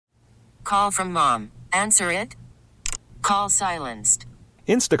Call from mom. Answer it. Call silenced.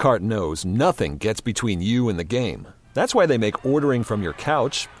 Instacart knows nothing gets between you and the game. That's why they make ordering from your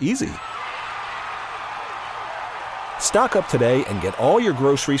couch easy. Stock up today and get all your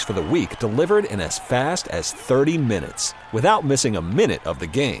groceries for the week delivered in as fast as 30 minutes without missing a minute of the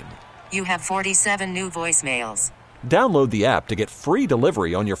game. You have 47 new voicemails. Download the app to get free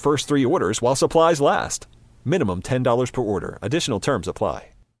delivery on your first 3 orders while supplies last. Minimum $10 per order. Additional terms apply.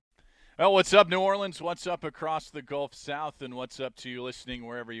 Well, what's up, New Orleans? What's up across the Gulf South? And what's up to you listening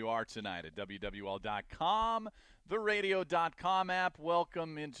wherever you are tonight at WWL.com, the radio.com app.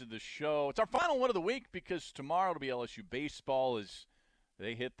 Welcome into the show. It's our final one of the week because tomorrow it'll be LSU baseball as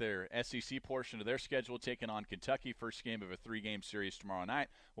they hit their SEC portion of their schedule, taking on Kentucky. First game of a 3-game series tomorrow night.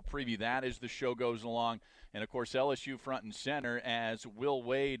 We'll preview that as the show goes along. And, of course, LSU front and center as Will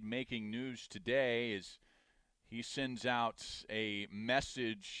Wade making news today is he sends out a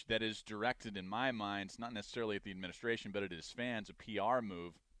message that is directed, in my mind, it's not necessarily at the administration, but at his fans, a PR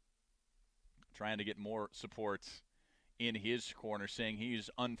move, trying to get more support in his corner, saying he's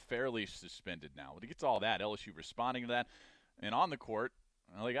unfairly suspended now. Well, he gets all that. LSU responding to that. And on the court,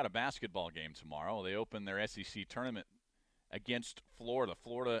 well, they got a basketball game tomorrow. They open their SEC tournament against Florida.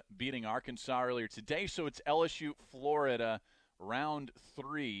 Florida beating Arkansas earlier today, so it's LSU-Florida round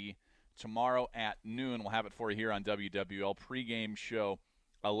 3 tomorrow at noon. We'll have it for you here on WWL. Pregame show,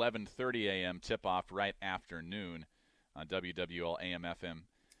 11:30 a.m. Tip-off right after noon on WWL AM FM.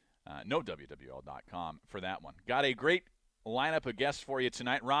 No WWL.com for that one. Got a great lineup of guests for you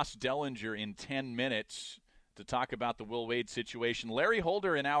tonight. Ross Dellinger in 10 minutes to talk about the Will Wade situation. Larry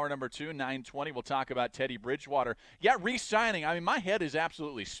Holder in hour number 2, 9:20. We'll talk about Teddy Bridgewater. Yeah, re-signing. I mean, my head is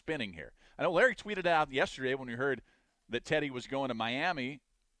absolutely spinning here. I know Larry tweeted out yesterday when we heard that Teddy was going to Miami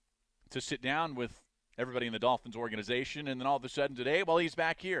to sit down with everybody in the Dolphins organization, and then all of a sudden today, well, he's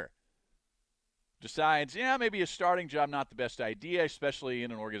back here. Decides, yeah, maybe a starting job not the best idea, especially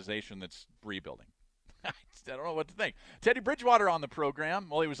in an organization that's rebuilding. I don't know what to think. Teddy Bridgewater on the program.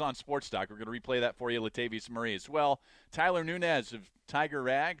 Well, he was on Sports Talk. We're going to replay that for you. Latavius Murray as well. Tyler Nunez of Tiger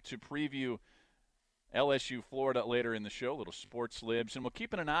Rag to preview LSU Florida later in the show. Little sports libs. And we're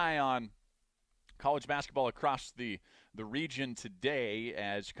keeping an eye on college basketball across the region today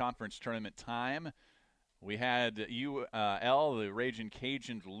as conference tournament time. We had UL, the Ragin'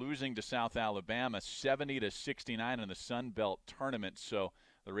 Cajuns, losing to South Alabama 70-69 in the Sun Belt tournament. So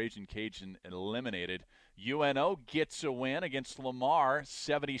the Ragin' Cajun eliminated. UNO gets a win against Lamar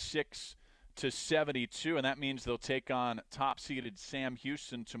 76-72, and that means they'll take on top-seeded Sam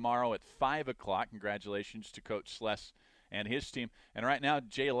Houston tomorrow at 5 o'clock. Congratulations to Coach Sless and his team. And right now,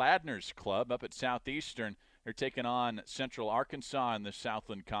 Jay Ladner's club up at Southeastern, they're taking on Central Arkansas in the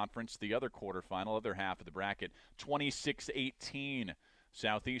Southland Conference, the other quarterfinal, other half of the bracket, 26-18.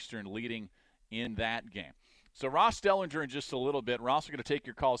 Southeastern leading in that game. So Ross Dellinger in just a little bit. We're also going to take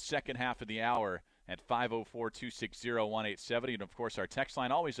your calls second half of the hour at 504-260-1870. And, of course, our text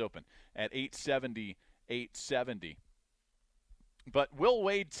line always open at 870-870. But Will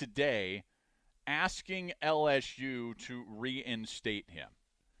Wade today asking LSU to reinstate him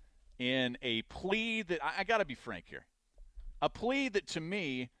in a plea that, I got to be frank here, a plea that to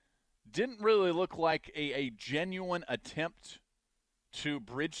me didn't really look like a genuine attempt to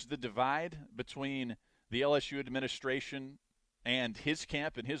bridge the divide between the LSU administration and his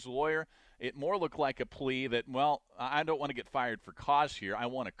camp and his lawyer. It more looked like a plea that, well, I don't want to get fired for cause here. I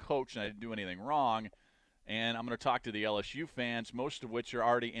want to coach, and I didn't do anything wrong. And I'm going to talk to the LSU fans, most of which are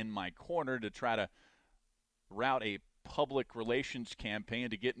already in my corner, to try to route a public relations campaign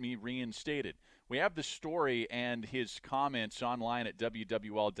to get me reinstated. We have the story and his comments online at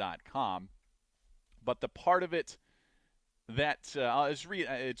WWL.com. But the part of it that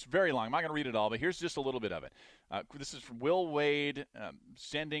it's very long. I'm not going to read it all, but here's just a little bit of it. This is from Will Wade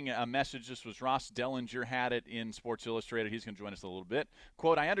sending a message. This was Ross Dellinger had it in Sports Illustrated. He's going to join us a little bit.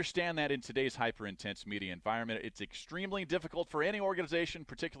 Quote, I understand that in today's hyper-intense media environment, it's extremely difficult for any organization,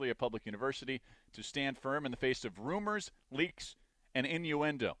 particularly a public university, to stand firm in the face of rumors, leaks, and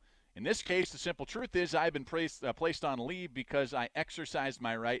innuendo. In this case, the simple truth is I've been placed on leave because I exercised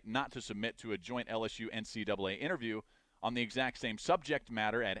my right not to submit to a joint LSU-NCAA interview on the exact same subject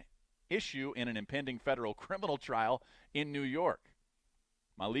matter at issue in an impending federal criminal trial in New York.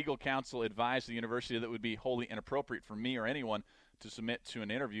 My legal counsel advised the university that it would be wholly inappropriate for me or anyone to submit to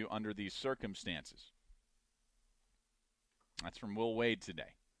an interview under these circumstances. That's from Will Wade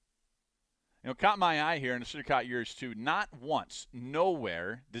today. You know, caught my eye here, and it should have caught yours too. Not once,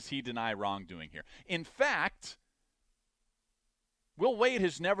 nowhere does he deny wrongdoing here. In fact, Will Wade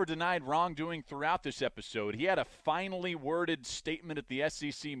has never denied wrongdoing throughout this episode. He had a finely worded statement at the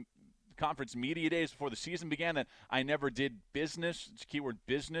SEC conference media days before the season began that I never did business, it's keyword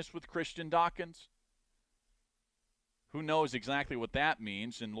business, with Christian Dawkins. Who knows exactly what that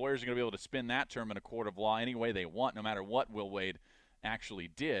means, and lawyers are going to be able to spin that term in a court of law any way they want, no matter what Will Wade actually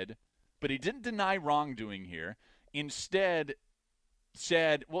did. But he didn't deny wrongdoing here. Instead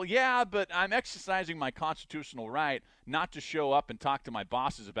said, well, yeah, but I'm exercising my constitutional right not to show up and talk to my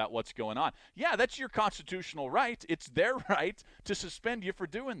bosses about what's going on. Yeah, that's your constitutional right. It's their right to suspend you for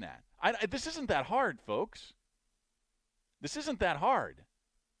doing that. This isn't that hard, folks. This isn't that hard.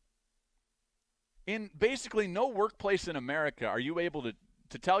 In basically no workplace in America are you able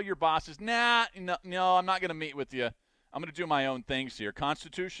to tell your bosses, no, I'm not going to meet with you. I'm going to do my own things here.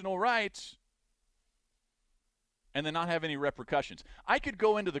 Constitutional rights. And then not have any repercussions. I could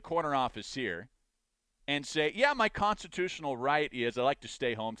go into the corner office here and say, yeah, my constitutional right is I like to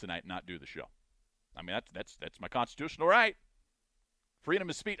stay home tonight and not do the show. I mean, that's my constitutional right. Freedom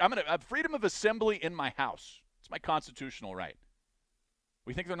of speech. I'm going to have freedom of assembly in my house. It's my constitutional right.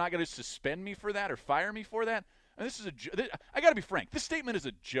 We think they're not going to suspend me for that or fire me for that? And this is I got to be frank. This statement is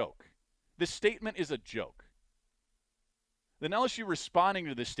a joke. This statement is a joke. Then LSU responding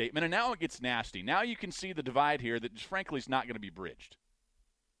to this statement, and now it gets nasty. Now you can see the divide here that, frankly, is not going to be bridged.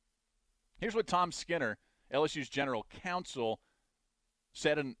 Here's what Tom Skinner, LSU's general counsel,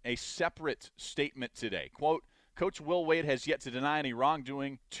 said in a separate statement today. Quote, Coach Will Wade has yet to deny any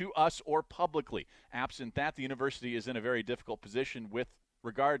wrongdoing to us or publicly. Absent that, the university is in a very difficult position with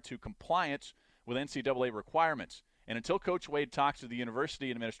regard to compliance with NCAA requirements. And until Coach Wade talks to the university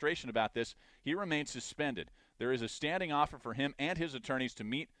administration about this, he remains suspended. There is a standing offer for him and his attorneys to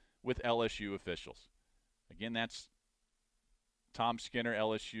meet with LSU officials. Again, that's Tom Skinner,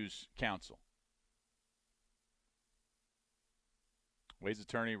 LSU's counsel. Wade's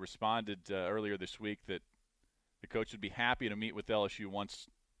attorney responded earlier this week that the coach would be happy to meet with LSU once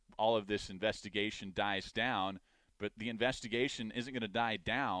all of this investigation dies down, but the investigation isn't going to die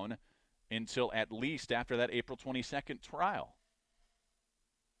down until at least after that April 22nd trial.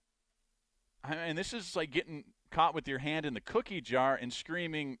 And this is like getting caught with your hand in the cookie jar and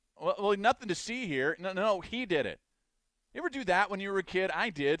screaming, well, nothing to see here. No, he did it. You ever do that when you were a kid?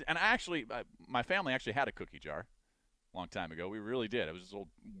 I did. And my family actually had a cookie jar a long time ago. We really did. It was this old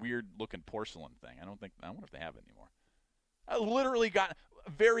weird-looking porcelain thing. I wonder if they have it anymore. I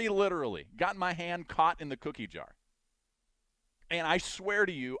very literally got my hand caught in the cookie jar. And I swear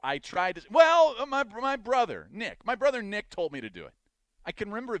to you, I tried to, my brother, Nick told me to do it. I can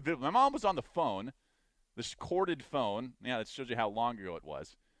remember it vividly. My mom was on the phone, this corded phone. Yeah, that shows you how long ago it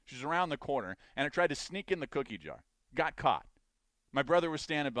was. She was around the corner, and I tried to sneak in the cookie jar. Got caught. My brother was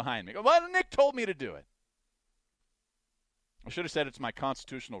standing behind me. Well, Nick told me to do it. I should have said it's my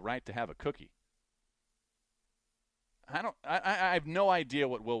constitutional right to have a cookie. I have no idea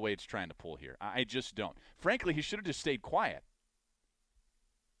what Will Wade's trying to pull here. I just don't. Frankly, he should have just stayed quiet.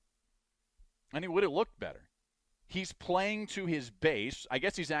 And he would have looked better. He's playing to his base. I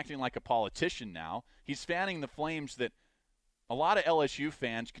guess he's acting like a politician now. He's fanning the flames that a lot of LSU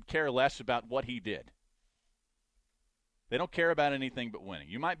fans could care less about what he did. They don't care about anything but winning.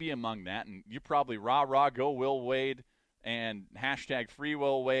 You might be among that, and you probably rah, go Will Wade, and hashtag free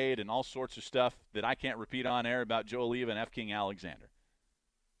Will Wade, and all sorts of stuff that I can't repeat on air about Joe Oliva and F. King Alexander.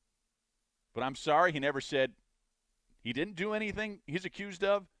 But I'm sorry, he never said he didn't do anything he's accused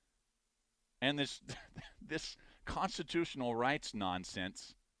of. And this constitutional rights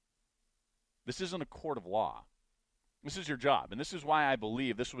nonsense, this isn't a court of law. This is your job. And this is why I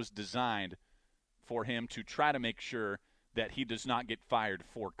believe this was designed for him to try to make sure that he does not get fired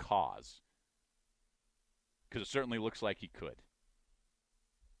for cause. Because it certainly looks like he could.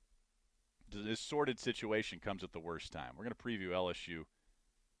 This sordid situation comes at the worst time. We're going to preview LSU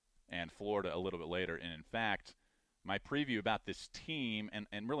and Florida a little bit later. And, in fact, my preview about this team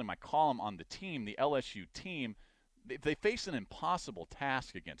and really my column on the team, the LSU team, they face an impossible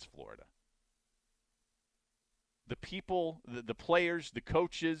task against Florida. The people, the players, the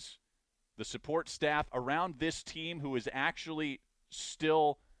coaches, the support staff around this team who is actually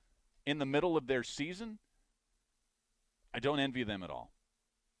still in the middle of their season, I don't envy them at all.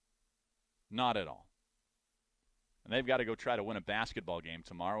 Not at all. And they've got to go try to win a basketball game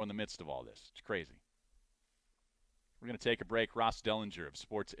tomorrow in the midst of all this. It's crazy. We're going to take a break. Ross Dellinger of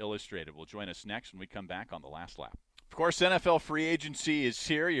Sports Illustrated will join us next when we come back on The Last Lap. Of course, NFL free agency is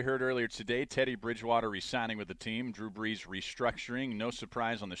here. You heard earlier today, Teddy Bridgewater re-signing with the team, Drew Brees restructuring. No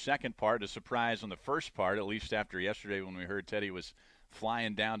surprise on the second part, a surprise on the first part, at least after yesterday when we heard Teddy was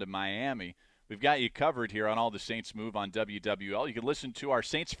flying down to Miami. We've got you covered here on all the Saints move on WWL. You can listen to our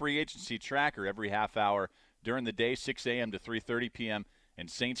Saints free agency tracker every half hour during the day, 6 a.m. to 3:30 p.m., and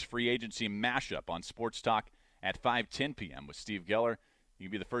Saints free agency mashup on Sports Talk at 5:10 p.m. with Steve Geller. You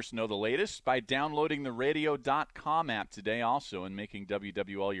can be the first to know the latest by downloading the radio.com app today also and making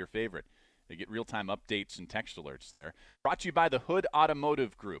WWL your favorite. They get real-time updates and text alerts there. Brought to you by the Hood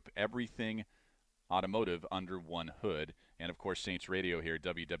Automotive Group. Everything automotive under one hood. And, of course, Saints Radio here,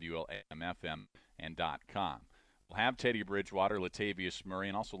 WWL AM, FM, and .com. We'll have Teddy Bridgewater, Latavius Murray,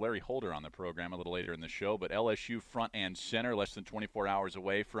 and also Larry Holder on the program a little later in the show. But LSU front and center, less than 24 hours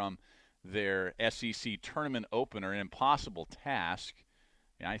away from their SEC tournament opener, an impossible task,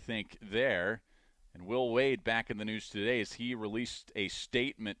 I think, there. And Will Wade back in the news today as he released a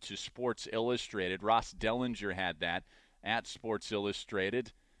statement to Sports Illustrated. Ross Dellinger had that at Sports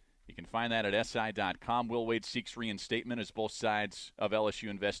Illustrated. You can find that at SI.com. Will Wade seeks reinstatement as both sides of LSU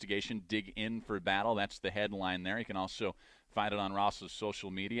investigation dig in for battle. That's the headline there. You can also find it on Ross's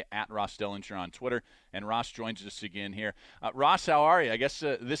social media, at Ross Dellinger on Twitter. And Ross joins us again here. Ross, how are you? I guess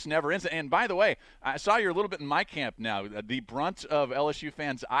this never ends. And by the way, I saw you're a little bit in my camp now. The brunt of LSU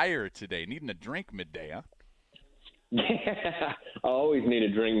fans' ire today, needing a drink midday, huh? Yeah, I always need a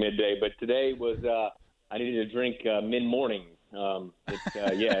drink midday, but today was I needed a drink mid-morning.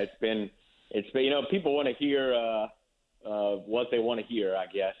 It's been people want to hear what they want to hear, I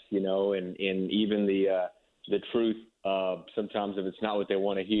guess, and even the truth. Sometimes if it's not what they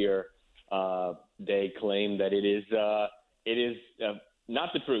want to hear, they claim that it is not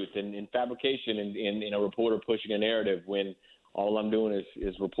the truth and fabrication and a reporter pushing a narrative when all I'm doing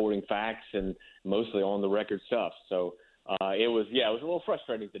is reporting facts and mostly on the record stuff. So it was a little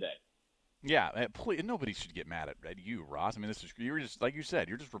frustrating today. Yeah, please, nobody should get mad at you, Ross. I mean, you're just, like you said,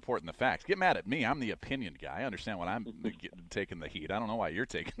 you're just reporting the facts. Get mad at me. I'm the opinion guy. I understand when I'm taking the heat. I don't know why you're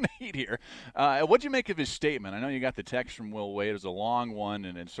taking the heat here. What'd you make of his statement? I know you got the text from Will Wade. It was a long one,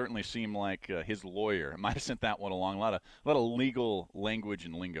 and it certainly seemed like his lawyer might have sent that one along. A lot of legal language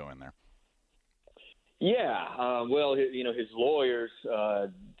and lingo in there. Yeah, his lawyers,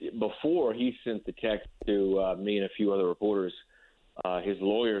 before he sent the text to me and a few other reporters, his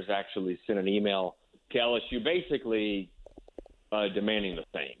lawyers actually sent an email to LSU basically demanding the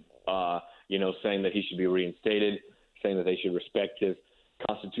same, saying that he should be reinstated, saying that they should respect his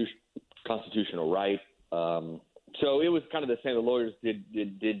constitutional right. So it was kind of the same. The lawyers did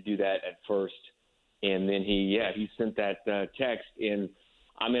do that at first, and then he sent that text. And,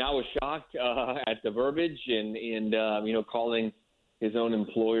 I mean, I was shocked at the verbiage and calling his own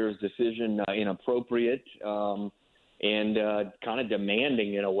employer's decision inappropriate. And kind of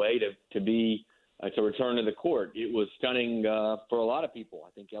demanding in a way to return to the court. It was stunning for a lot of people.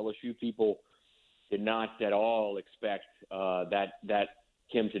 I think LSU people did not at all expect that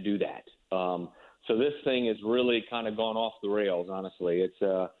him to do that. So this thing has really kind of gone off the rails. Honestly,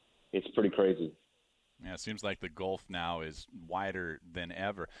 it's pretty crazy. Yeah, it seems like the gulf now is wider than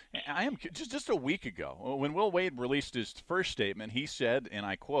ever. I am just a week ago when Will Wade released his first statement. He said, and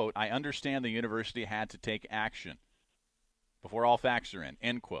I quote, "I understand the university had to take action before all facts are in,"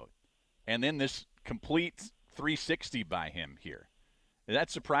 end quote. And then this complete 360 by him here. Did that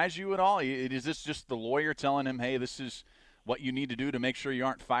surprise you at all? Is this just the lawyer telling him, hey, this is what you need to do to make sure you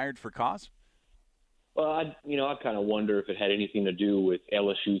aren't fired for cause? Well, I kind of wonder if it had anything to do with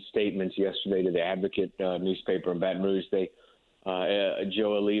LSU's statements yesterday to the Advocate newspaper in Baton Rouge.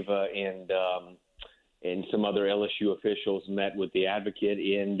 Joe Oliva and some other LSU officials met with the Advocate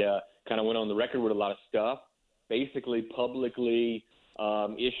and kind of went on the record with a lot of stuff, basically publicly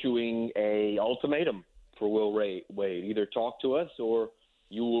issuing a ultimatum for Will Wade. Either talk to us or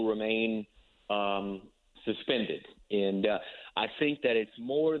you will remain suspended. And I think that it's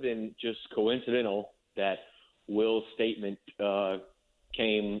more than just coincidental that Will's statement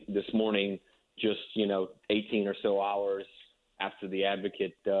came this morning just, 18 or so hours after the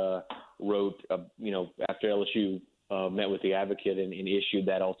Advocate wrote, after LSU met with the Advocate and issued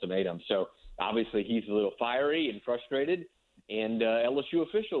that ultimatum. So obviously he's a little fiery and frustrated, and LSU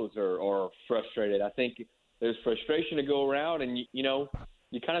officials are frustrated. I think there's frustration to go around, and, you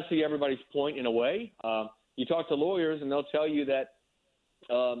kind of see everybody's point in a way. You talk to lawyers, and they'll tell you that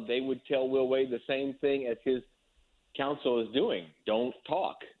they would tell Will Wade the same thing as his counsel is doing. Don't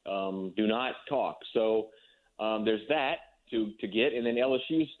talk. Do not talk. So there's that to get. And then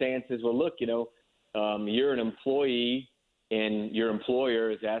LSU's stance is, well, look, you're an employee, and your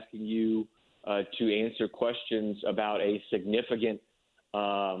employer is asking you to answer questions about a significant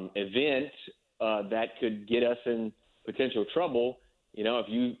event that could get us in potential trouble. If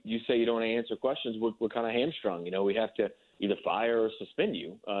you say you don't want to answer questions, we're kind of hamstrung. We have to either fire or suspend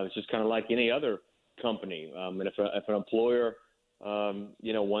you. It's just kind of like any other company. And if an employer,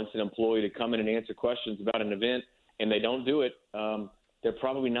 wants an employee to come in and answer questions about an event and they don't do it, they're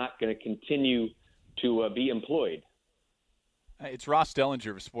probably not going to continue to be employed. It's Ross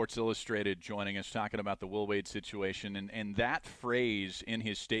Dellinger of Sports Illustrated joining us, talking about the Will Wade situation. And that phrase in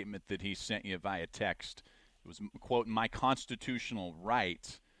his statement that he sent you via text, it was, quote, my constitutional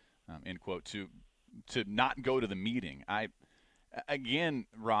right, end quote, to not go to the meeting. Again,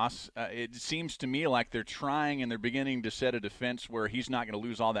 Ross, it seems to me like they're trying and they're beginning to set a defense where he's not going to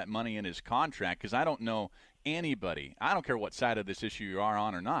lose all that money in his contract, because I don't know anybody, I don't care what side of this issue you are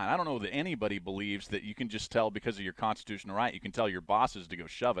on or not, I don't know that anybody believes that you can just tell because of your constitutional right, you can tell your bosses to go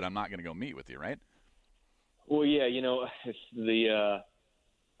shove it, I'm not going to go meet with you, right? Well, yeah, it's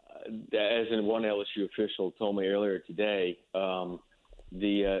as in one LSU official told me earlier today, you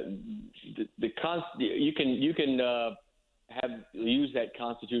can use that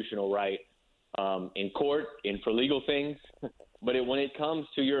constitutional right in court and for legal things, but when it comes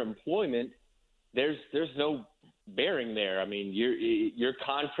to your employment, there's no bearing there. I mean, your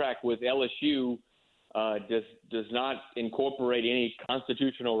contract with LSU does not incorporate any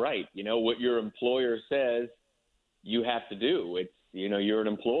constitutional right. What your employer says you have to do. It's you're an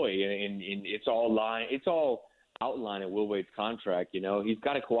employee, and it's all outlined in Will Wade's contract. He's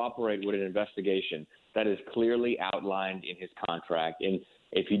got to cooperate with an investigation that is clearly outlined in his contract, and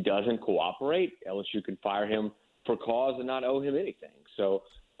if he doesn't cooperate, LSU can fire him for cause and not owe him anything. So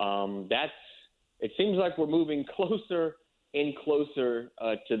it seems like we're moving closer and closer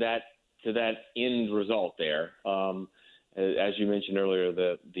to that end result there. As you mentioned earlier,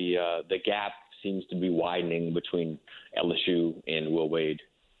 the gap seems to be widening between LSU and Will Wade.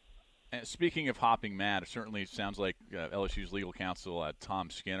 And speaking of hopping Matt, it certainly sounds like LSU's legal counsel, Tom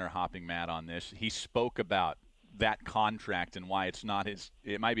Skinner, hopping Matt on this. He spoke about that contract and why it's not it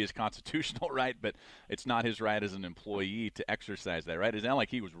might be his constitutional right, but it's not his right as an employee to exercise that right. It sounded like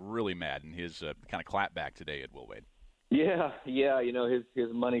he was really mad in his kind of clapback today at Will Wade. Yeah.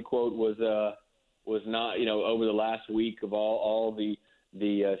 His money quote was not, over the last week of all the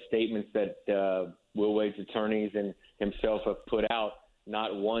statements that Will Wade's attorneys and himself have put out,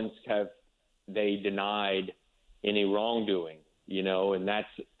 not once have they denied any wrongdoing, and that's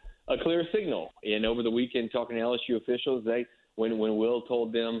a clear signal. And over the weekend, talking to LSU officials, when Will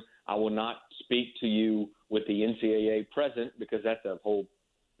told them, I will not speak to you with the NCAA present, because that's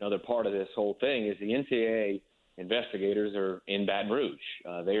another part of this whole thing, is the NCAA investigators are in Baton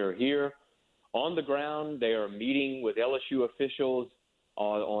Rouge. They are here on the ground. They are meeting with LSU officials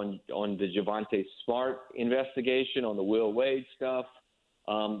on the Javonte Smart investigation, on the Will Wade stuff.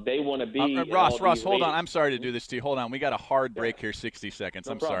 They want to be Ross, hold on. I'm sorry to do this to you. Hold on. We got a hard break here, 60 seconds.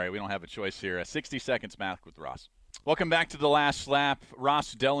 No I'm problem. sorry. We don't have a choice here. 60 seconds math with Ross. Welcome back to The Last Lap.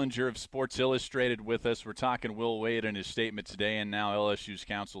 Ross Dellinger of Sports Illustrated with us. We're talking Will Wade and his statement today, and now LSU's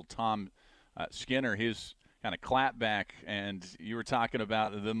counsel Tom Skinner, his kind of clapback. And you were talking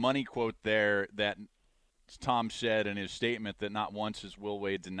about the money quote there that Tom said in his statement, that not once has Will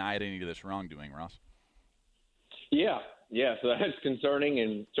Wade denied any of this wrongdoing, Ross. Yeah, so that's concerning,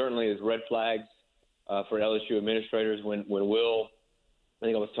 and certainly is red flags for LSU administrators. When Will, I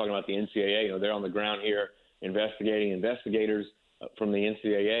think I was talking about the NCAA, they're on the ground here investigating. Investigators from the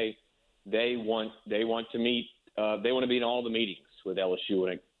NCAA, they want to meet. They want to be in all the meetings with LSU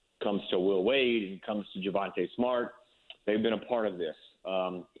when it comes to Will Wade and comes to Javonte Smart. They've been a part of this.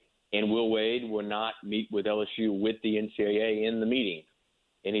 And Will Wade will not meet with LSU with the NCAA in the meeting.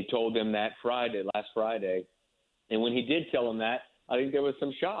 And he told them that last Friday. And when he did tell them that, I think there was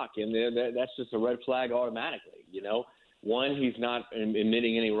some shock. And that's just a red flag automatically. One, he's not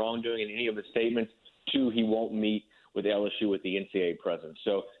admitting any wrongdoing in any of his statements. Two, he won't meet with LSU with the NCAA presence.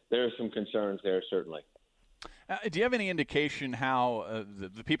 So there are some concerns there, certainly. Do you have any indication how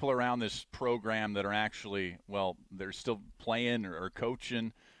the people around this program that are actually, they're still playing or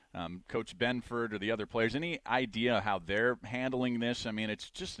coaching, Coach Benford or the other players, any idea how they're handling this? I mean, it's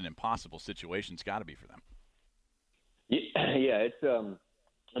just an impossible situation. It's got to be for them. Yeah, it's.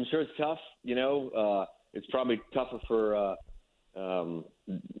 I'm sure it's tough. It's probably tougher for on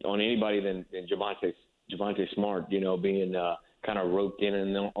anybody than Javonte Smart. Being kind of roped in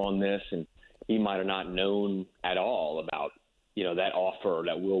on this, and he might have not known at all about that offer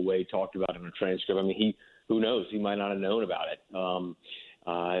that Will Wade talked about in the transcript. I mean, who knows? He might not have known about it.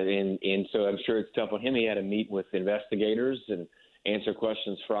 And so I'm sure it's tough on him. He had to meet with investigators and answer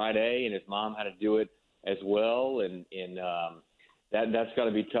questions Friday, and his mom had to do it as well, and that's got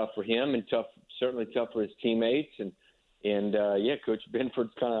to be tough for him, and certainly tough for his teammates, and Coach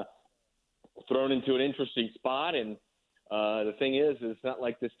Benford's kind of thrown into an interesting spot, and the thing is, it's not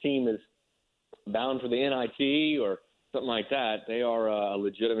like this team is bound for the NIT or something like that. They are a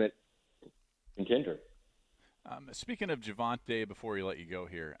legitimate contender. Speaking of Javonte, before we let you go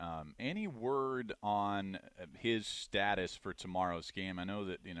here, any word on his status for tomorrow's game? I know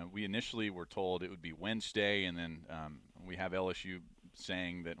that we initially were told it would be Wednesday, and then we have LSU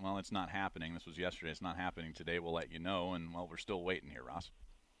saying that it's not happening. This was yesterday. It's not happening today. We'll let you know, and we're still waiting here, Ross.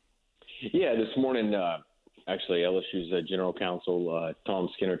 Yeah, this morning, actually, LSU's general counsel Tom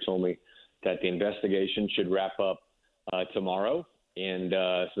Skinner told me that the investigation should wrap up tomorrow. And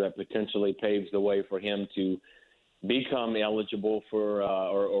so that potentially paves the way for him to become eligible for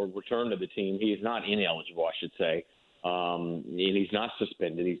or return to the team. He is not ineligible, I should say. And he's not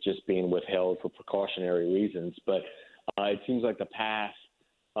suspended. He's just being withheld for precautionary reasons. But it seems like the path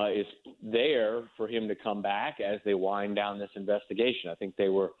is there for him to come back as they wind down this investigation. I think they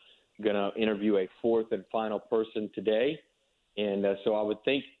were going to interview a fourth and final person today. And so I would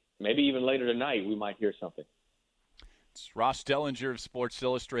think maybe even later tonight we might hear something. It's Ross Dellinger of Sports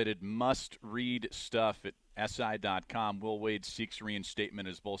Illustrated. Must-read stuff at SI.com. Will Wade seeks reinstatement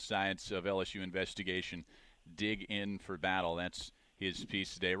as both sides of LSU investigation dig in for battle. That's his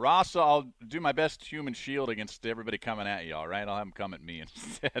piece today. Ross, I'll do my best human shield against everybody coming at you, all right? I'll have them come at me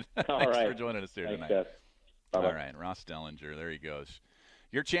instead. Thanks for joining us here tonight. Seth. All right, Ross Dellinger. There he goes.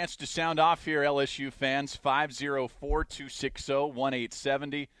 Your chance to sound off here, LSU fans,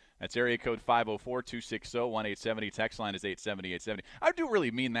 504-260-1870. That's area code 504-260-1870. Text line is 870-870. I do really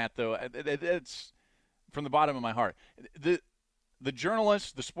mean that, though. It's from the bottom of my heart. The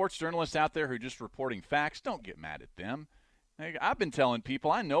journalists, the sports journalists out there who are just reporting facts, don't get mad at them. I've been telling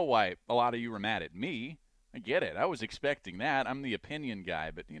people, I know why a lot of you were mad at me. I get it. I was expecting that. I'm the opinion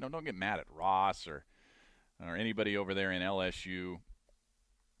guy. But, don't get mad at Ross or anybody over there in LSU,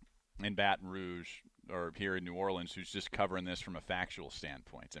 in Baton Rouge, or here in New Orleans, who's just covering this from a factual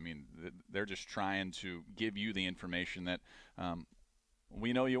standpoint. I mean, they're just trying to give you the information that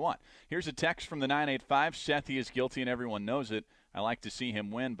we know you want. Here's a text from the 985. Seth, he is guilty and everyone knows it. I like to see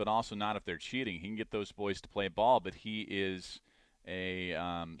him win, but also not if they're cheating. He can get those boys to play ball, but he is a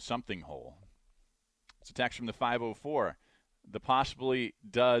something hole. It's a text from the 504. The possibility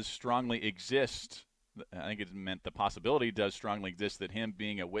does strongly exist. I think it meant the possibility does strongly exist that him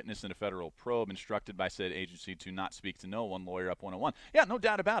being a witness in a federal probe instructed by said agency to not speak to no one, lawyer up 101. Yeah, no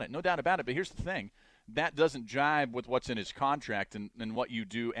doubt about it. No doubt about it. But here's the thing. That doesn't jibe with what's in his contract and what you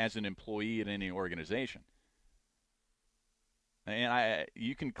do as an employee in any organization. And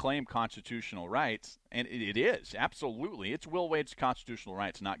you can claim constitutional rights, and it is, absolutely. It's Will Wade's constitutional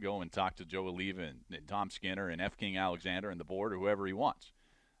right to not go and talk to Joe Oliva and Tom Skinner and F. King Alexander and the board or whoever he wants.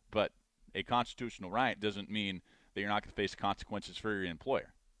 But a constitutional right doesn't mean that you're not going to face consequences for your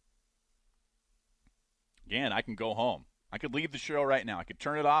employer. Again, I can go home. I could leave the show right now. I could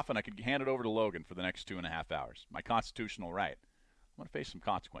turn it off, and I could hand it over to Logan for the next 2.5 hours. My constitutional right. I'm going to face some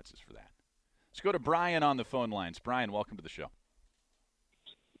consequences for that. Let's go to Brian on the phone lines. Brian, welcome to the show.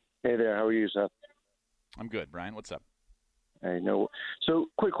 Hey there. How are you, Seth? I'm good. Brian, what's up? Hey, no. So,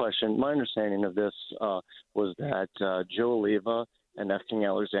 quick question. My understanding of this was that Joe Oliva and F. King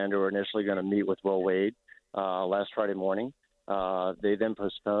Alexander were initially going to meet with Will Wade last Friday morning. They then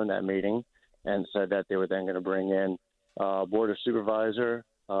postponed that meeting and said that they were then going to bring in Board of Supervisor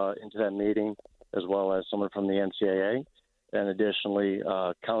into that meeting, as well as someone from the NCAA, and additionally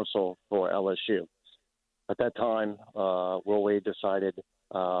counsel for LSU. At that time, Will Wade decided,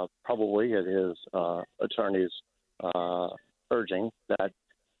 probably at his attorney's urging, that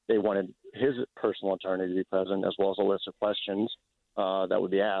they wanted his personal attorney to be present, as well as a list of questions that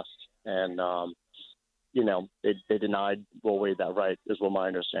would be asked. And, they denied Will Wade that right, is what my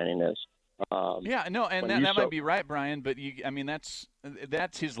understanding is. That might be right, Brian, but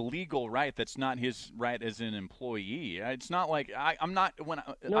that's his legal right. That's not his right as an employee. It's not like I don't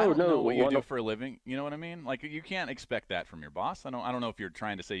know what you do for a living. You know what I mean? Like, you can't expect that from your boss. I don't know if you're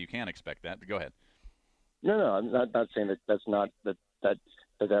trying to say you can't expect that, but go ahead. No, I'm not saying that's not that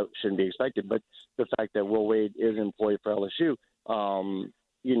shouldn't be expected, but the fact that Will Wade is an employee for LSU,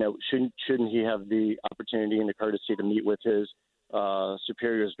 shouldn't he have the opportunity and the courtesy to meet with his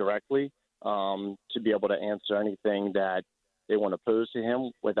superiors directly to be able to answer anything that they want to pose to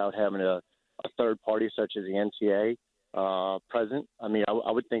him without having a third party such as the NCAA present? I mean,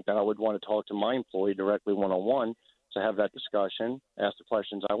 I would think that I would want to talk to my employee directly one-on-one to have that discussion, ask the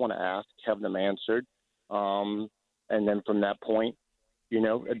questions I want to ask, have them answered, and then from that point,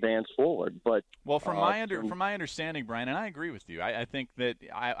 advance forward. But from my understanding, Brian, and I agree with you. I think that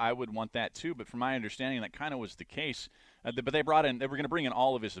I would want that too. But from my understanding, that kind of was the case. But they were going to bring in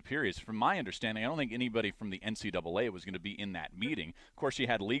all of his superiors. From my understanding, I don't think anybody from the NCAA was going to be in that meeting. Of course, you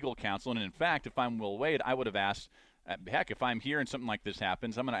had legal counsel, and in fact, if I'm Will Wade, I would have asked, heck, if I'm here and something like this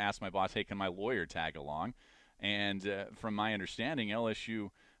happens, I'm going to ask my boss, hey, can my lawyer tag along? And from my understanding,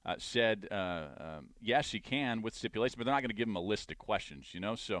 LSU said, yes, you can with stipulation, but they're not going to give him a list of questions,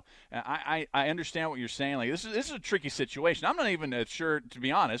 So I understand what you're saying. Like this is a tricky situation. I'm not even sure, to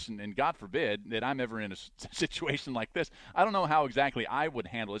be honest, and God forbid that I'm ever in a situation like this. I don't know how exactly I would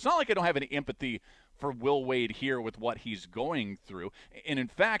handle it. It's not like I don't have any empathy for Will Wade here with what he's going through. And in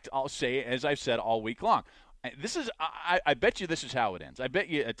fact, I'll say, as I've said all week long, I bet you this is how it ends. I bet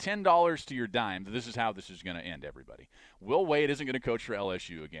you $10 to your dime that this is how this is going to end, everybody. Will Wade isn't going to coach for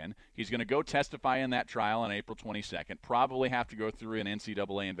LSU again. He's going to go testify in that trial on April 22nd, probably have to go through an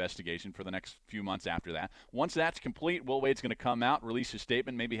NCAA investigation for the next few months after that. Once that's complete, Will Wade's going to come out, release his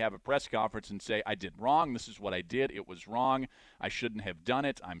statement, maybe have a press conference and say, I did wrong. This is what I did. It was wrong. I shouldn't have done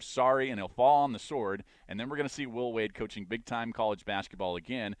it. I'm sorry. And he'll fall on the sword. And then we're going to see Will Wade coaching big-time college basketball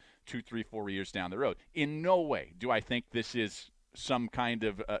again 2, 3, 4 years down the road. In no way do I think this is some kind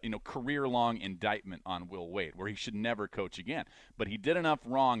of career-long indictment on Will Wade where he should never coach again. But he did enough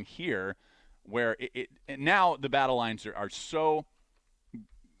wrong here where now the battle lines are so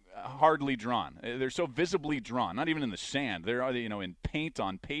hardly drawn. They're so visibly drawn, not even in the sand. They're in paint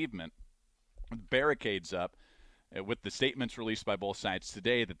on pavement, with barricades up, with the statements released by both sides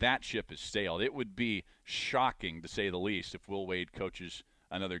today that ship has sailed. It would be shocking, to say the least, if Will Wade coaches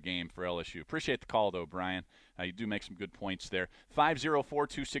another game for LSU. Appreciate the call, though, Brian. You do make some good points there.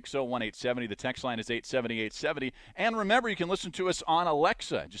 504-260-1870. The text line is 870-870. And remember, you can listen to us on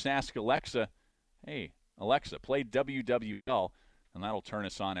Alexa. Just ask Alexa, hey, Alexa, play WWL, and that'll turn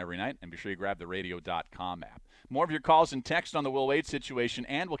us on every night. And be sure you grab the radio.com app. More of your calls and text on the Will Wade situation,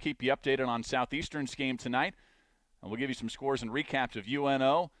 and we'll keep you updated on Southeastern's game tonight. And we'll give you some scores and recaps of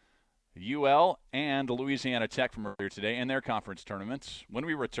UNO, UL, and Louisiana Tech from earlier today and their conference tournaments when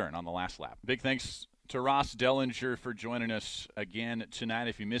we return on the last lap. Big thanks to Ross Dellinger for joining us again tonight.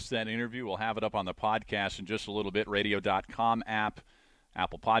 If you missed that interview, we'll have it up on the podcast in just a little bit. Radio.com app,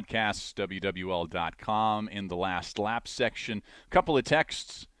 Apple Podcasts, WWL.com in the last lap section. A couple of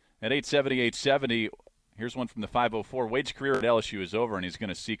texts at 870-870. Here's one from the 504. Wade's career at LSU is over, and he's going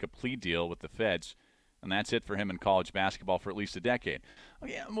to seek a plea deal with the feds. And that's it for him in college basketball for at least a decade.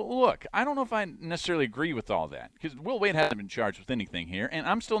 Yeah, well, look, I don't know if I necessarily agree with all that, because Will Wade hasn't been charged with anything here, and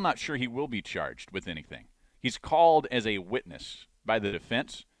I'm still not sure he will be charged with anything. He's called as a witness by the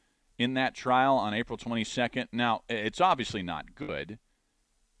defense in that trial on April 22nd. Now, it's obviously not good.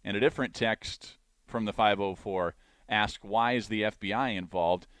 And a different text from the 504 asks, why is the FBI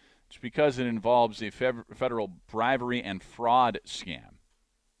involved? It's because it involves a federal bribery and fraud scam,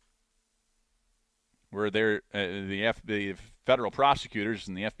 where the federal prosecutors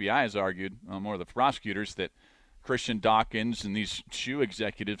and the FBI has argued, more the prosecutors, that Christian Dawkins and these shoe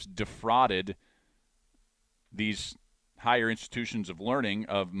executives defrauded these higher institutions of learning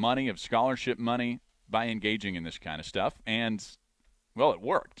of money, of scholarship money, by engaging in this kind of stuff. And, well, it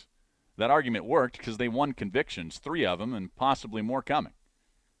worked. That argument worked because they won convictions, 3 of them, and possibly more coming.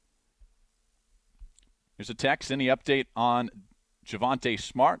 Here's a text. Any update on Javonte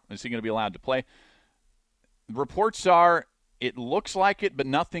Smart? Is he going to be allowed to play? Reports are it looks like it, but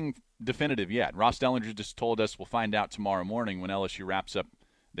nothing definitive yet. Ross Dellinger just told us we'll find out tomorrow morning when LSU wraps up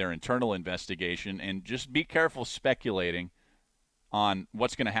their internal investigation. And just be careful speculating on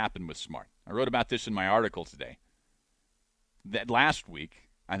what's going to happen with Smart. I wrote about this in my article today. That last week,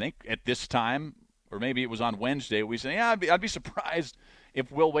 I think at this time, or maybe it was on Wednesday, we said, yeah, I'd be surprised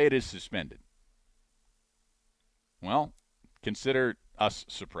if Will Wade is suspended. Well, consider us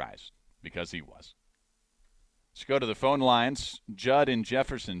surprised, because he was. Let's go to the phone lines. Judd in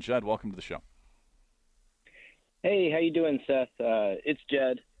Jefferson. Judd, welcome to the show. Hey, how you doing, Seth? It's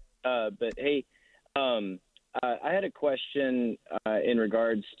Judd. But hey, I had a question in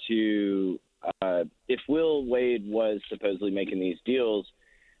regards to if Will Wade was supposedly making these deals,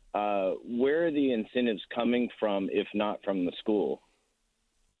 where are the incentives coming from, if not from the school?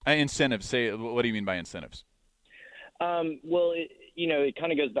 Incentives. Say, what do you mean by incentives? Well, it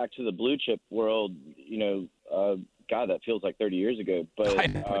kind of goes back to the blue chip world. God, that feels like 30 years ago. But I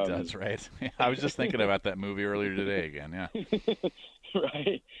know it does, right? I was just thinking about that movie earlier today again. Yeah.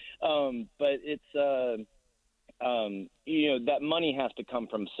 Right. But it's that money has to come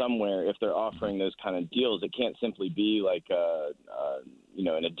from somewhere if they're offering those kind of deals. It can't simply be like an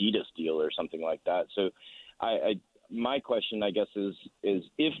Adidas deal or something like that. So, my question, I guess, is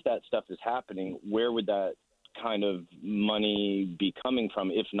if that stuff is happening, where would that kind of money be coming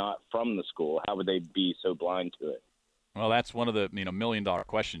from, if not from the school? How would they be so blind to it? Well, that's one of the $1 million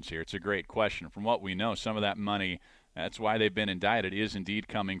questions here. It's a great question. From what we know, some of that money That's why they've been indicted, is indeed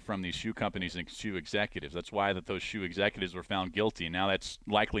coming from these shoe companies and shoe executives. That's why those shoe executives were found guilty. Now, that's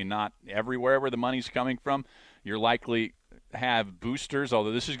likely not everywhere where the money's coming from. You're likely have boosters,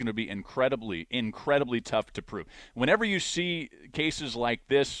 although this is going to be incredibly, incredibly tough to prove. Whenever you see cases like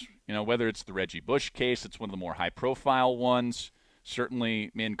this, whether it's the Reggie Bush case, it's one of the more high-profile ones, certainly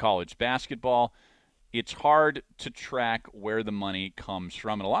in college basketball, it's hard to track where the money comes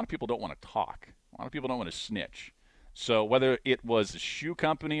from. And a lot of people don't want to talk. A lot of people don't want to snitch. So whether it was a shoe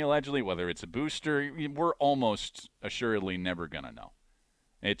company, allegedly, whether it's a booster, we're almost assuredly never going to know.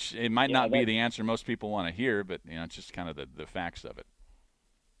 It might not be the answer most people want to hear, but it's just kind of the facts of it.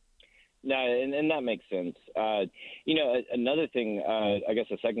 No, and that makes sense. Another thing, I guess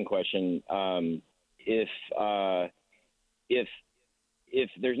a second question, if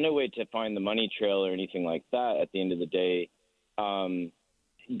there's no way to find the money trail or anything like that at the end of the day,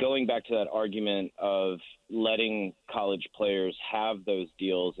 going back to that argument of letting college players have those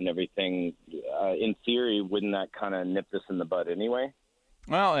deals and everything, in theory, wouldn't that kind of nip this in the bud anyway?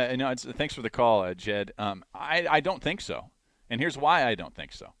 Well, thanks for the call, Jed. I don't think so. And here's why I don't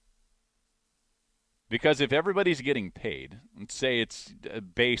think so. Because if everybody's getting paid, let's say it's a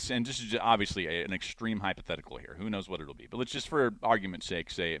base, and this is obviously an extreme hypothetical here. Who knows what it'll be. But let's just, for argument's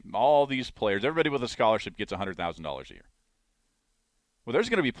sake, say all these players, everybody with a scholarship gets $100,000 a year. Well, there's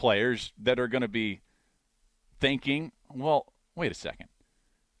going to be players that are going to be thinking, well, wait a second.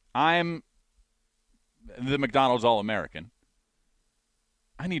 I'm the McDonald's All-American.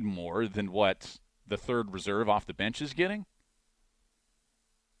 I need more than what the third reserve off the bench is getting.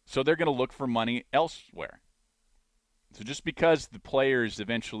 So they're going to look for money elsewhere. So just because the players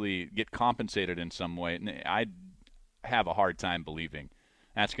eventually get compensated in some way, I have a hard time believing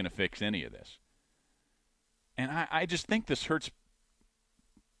that's going to fix any of this. And I just think this hurts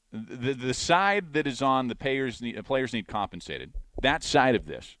the side that is on the players need compensated. That side of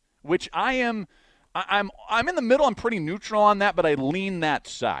this, which I'm in the middle. I'm pretty neutral on that, but I lean that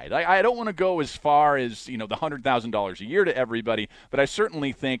side. I don't want to go as far as the $100,000 a year to everybody, but I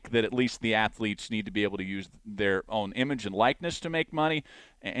certainly think that at least the athletes need to be able to use their own image and likeness to make money,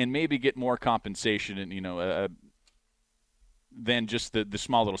 and maybe get more compensation, and than just the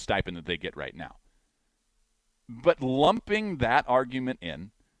small little stipend that they get right now. But lumping that argument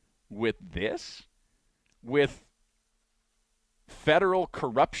in with this, with federal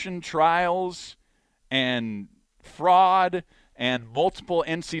corruption trials and fraud and multiple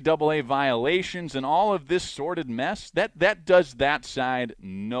NCAA violations and all of this sordid mess, that does that side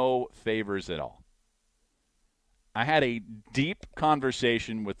no favors at all. I had a deep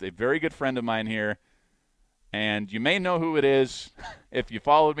conversation with a very good friend of mine here, and you may know who it is if you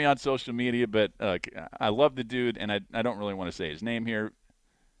followed me on social media, but I love the dude, and I don't really want to say his name here.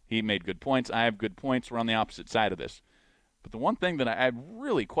 He made good points. I have good points. We're on the opposite side of this. But the one thing that I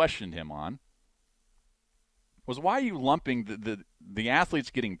really questioned him on was, why are you lumping the athletes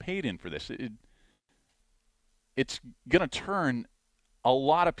getting paid in for this? It's going to turn a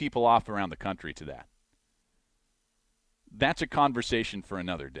lot of people off around the country to that. That's a conversation for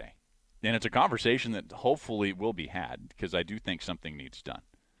another day. And it's a conversation that hopefully will be had, because I do think something needs done.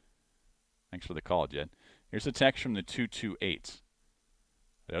 Thanks for the call, Jed. Here's a text from the 228.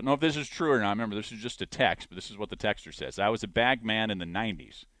 I don't know if this is true or not. Remember, this is just a text, but this is what the texter says. I was a bag man in the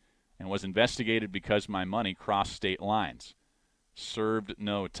 90s and was investigated because my money crossed state lines. Served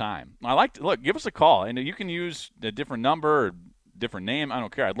no time. I like to, look, give us a call. And you can use a different number or different name. I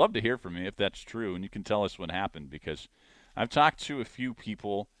don't care. I'd love to hear from you if that's true, and you can tell us what happened, because I've talked to a few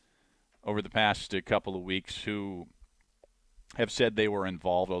people over the past couple of weeks who have said they were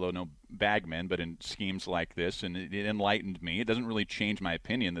involved, although no bagmen, but in schemes like this, and it enlightened me. It doesn't really change my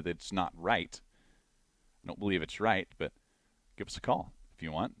opinion that it's not right. I don't believe it's right, but give us a call if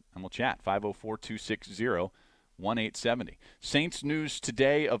you want, and we'll chat. 504-260-1870. Saints news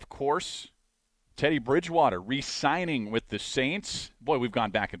today, of course. Teddy Bridgewater re-signing with the Saints. Boy, we've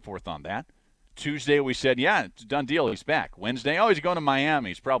gone back and forth on that. Tuesday we said, yeah, it's a done deal. He's back. Wednesday, he's going to Miami.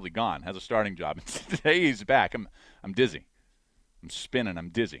 He's probably gone. Has a starting job. Today he's back. I'm dizzy. I'm spinning. I'm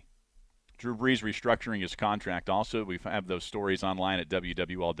dizzy. Drew Brees restructuring his contract also. We have those stories online at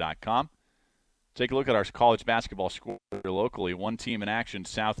WWL.com. Take a look at our college basketball score locally. One team in action,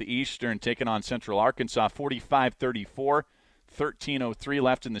 Southeastern taking on Central Arkansas, 45-34, 13:03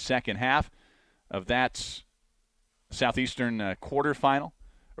 left in the second half of that Southeastern quarterfinal.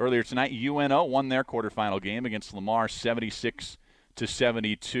 Earlier tonight, UNO won their quarterfinal game against Lamar,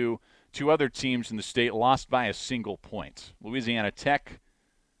 76-72. Two other teams in the state lost by a single point. Louisiana Tech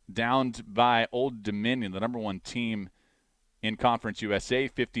downed by Old Dominion, the number one team in Conference USA,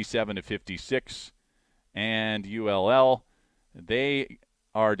 57-56. and ULL. They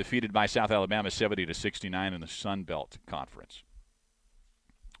are defeated by South Alabama 70-69 in the Sun Belt Conference.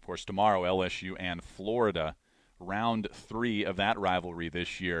 Of course, tomorrow, LSU and Florida, round 3 of that rivalry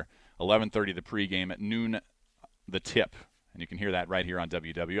this year. 11:30 the pregame, at noon the tip. And you can hear that right here on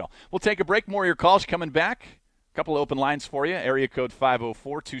WWL. We'll take a break. More of your calls coming back. A couple of open lines for you. Area code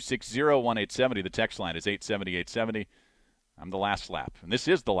 504-260-1870. The text line is 870-870. I'm the last lap. And this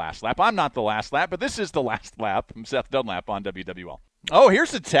is the last lap. I'm not the last lap, but this is the last lap. I'm Seth Dunlap on WWL. Oh,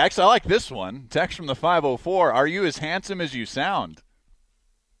 here's a text. I like this one. Text from the 504. Are you as handsome as you sound?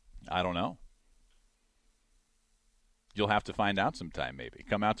 I don't know. You'll have to find out sometime, maybe.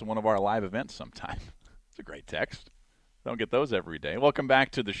 Come out to one of our live events sometime. It's a great text. Don't get those every day. Welcome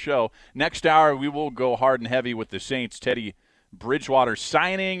back to the show. Next hour, we will go hard and heavy with the Saints. Teddy Bridgewater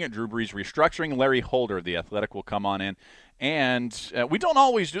signing, Drew Brees restructuring, Larry Holder of The Athletic will come on in. And we don't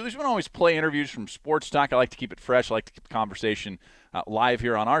always do this. We don't always play interviews from Sports Talk. I like to keep it fresh. I like to keep the conversation live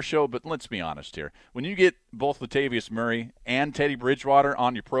here on our show. But let's be honest here. When you get both Latavius Murray and Teddy Bridgewater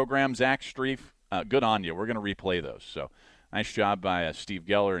on your program, Zach Streif, good on you. We're going to replay those. So nice job by Steve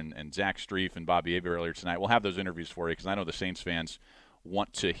Geller and Zach Streif and Bobby Avery earlier tonight. We'll have those interviews for you because I know the Saints fans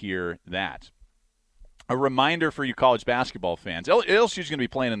want to hear that. A reminder for you college basketball fans, LSU is going to be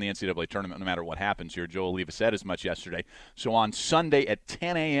playing in the NCAA tournament no matter what happens here. Joe Oliva said as much yesterday. So on Sunday at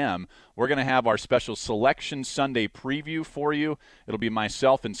 10 a.m., we're going to have our special Selection Sunday preview for you. It'll be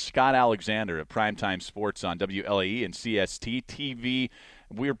myself and Scott Alexander at Primetime Sports on WLAE and CST TV.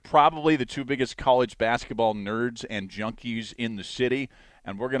 We're probably the two biggest college basketball nerds and junkies in the city,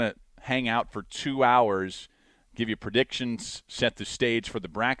 and we're going to hang out for 2 hours, give you predictions, set the stage for the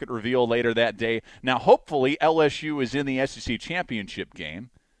bracket reveal later that day. Now, hopefully, LSU is in the SEC championship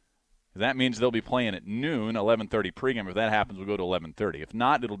game. That means they'll be playing at noon, 11:30 pregame. If that happens, we'll go to 11:30. If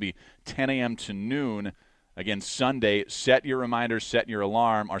not, it'll be 10 a.m. to noon. Again, Sunday. Set your reminders, set your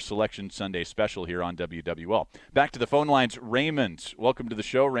alarm. Our Selection Sunday special here on WWL. Back to the phone lines. Raymond, welcome to the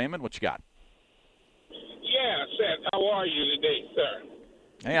show. Raymond, what you got? Yeah, Seth, how are you today, sir?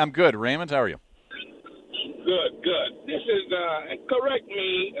 Hey, I'm good. Raymond, how are you? Good. This is, correct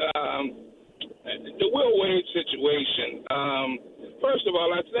me, the Will Wade situation. First of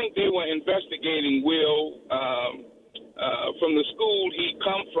all, I think they were investigating Will from the school he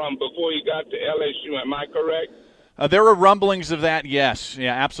come from before he got to LSU. Am I correct? There were rumblings of that, yes.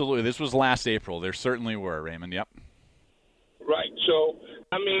 Yeah, absolutely. This was last April. There certainly were, Raymond. Yep. Right. So,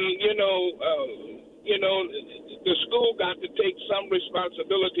 I mean, the school got to take some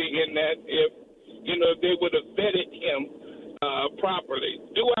responsibility in that if they would have vetted him properly.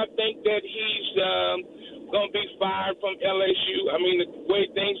 Do I think that he's going to be fired from LSU? I mean, the way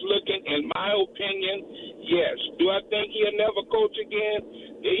things looking, in my opinion, yes. Do I think he'll never coach again?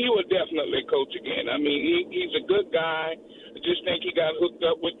 He will definitely coach again. I mean, he's a good guy. I just think he got hooked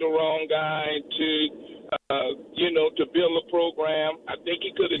up with the wrong guy to build a program. I think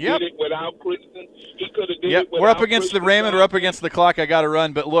he could have did it without Kristen. He could have did it without We're up against Kristen. the Raymond. We're up against the clock. I got to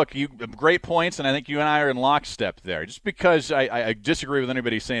run. But look, you great points, and I think you and I are in lockstep there. Just because I disagree with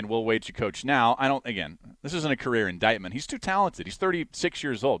anybody saying Will Wade should coach now, I don't. Again, this isn't a career indictment. He's too talented. He's 36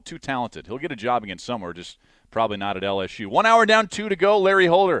 years old. Too talented. He'll get a job again somewhere. Just probably not at LSU. 1 hour down, 2 to go. Larry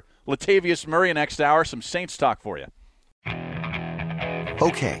Holder, Latavius Murray next hour. Some Saints talk for you.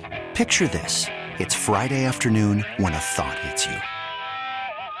 Okay, picture this. It's Friday afternoon when a thought hits you.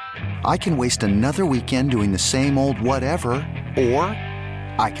 I can waste another weekend doing the same old whatever, or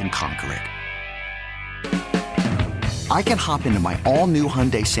I can conquer it. I can hop into my all-new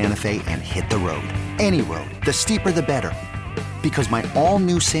Hyundai Santa Fe and hit the road. Any road. The steeper, the better. Because my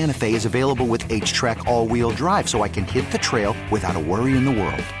all-new Santa Fe is available with H-Track all-wheel drive, so I can hit the trail without a worry in the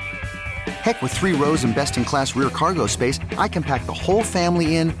world. Heck, with 3 rows and best-in-class rear cargo space, I can pack the whole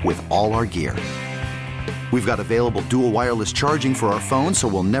family in with all our gear. We've got available dual wireless charging for our phones, so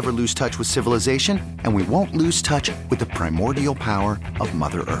we'll never lose touch with civilization, and we won't lose touch with the primordial power of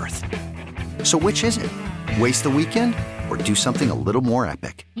Mother Earth. So which is it? Waste the weekend or do something a little more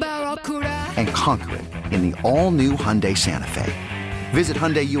epic? And conquer it in the all-new Hyundai Santa Fe. Visit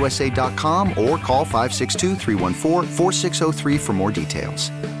HyundaiUSA.com or call 562-314-4603 for more details.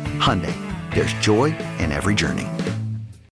 Hyundai, there's joy in every journey.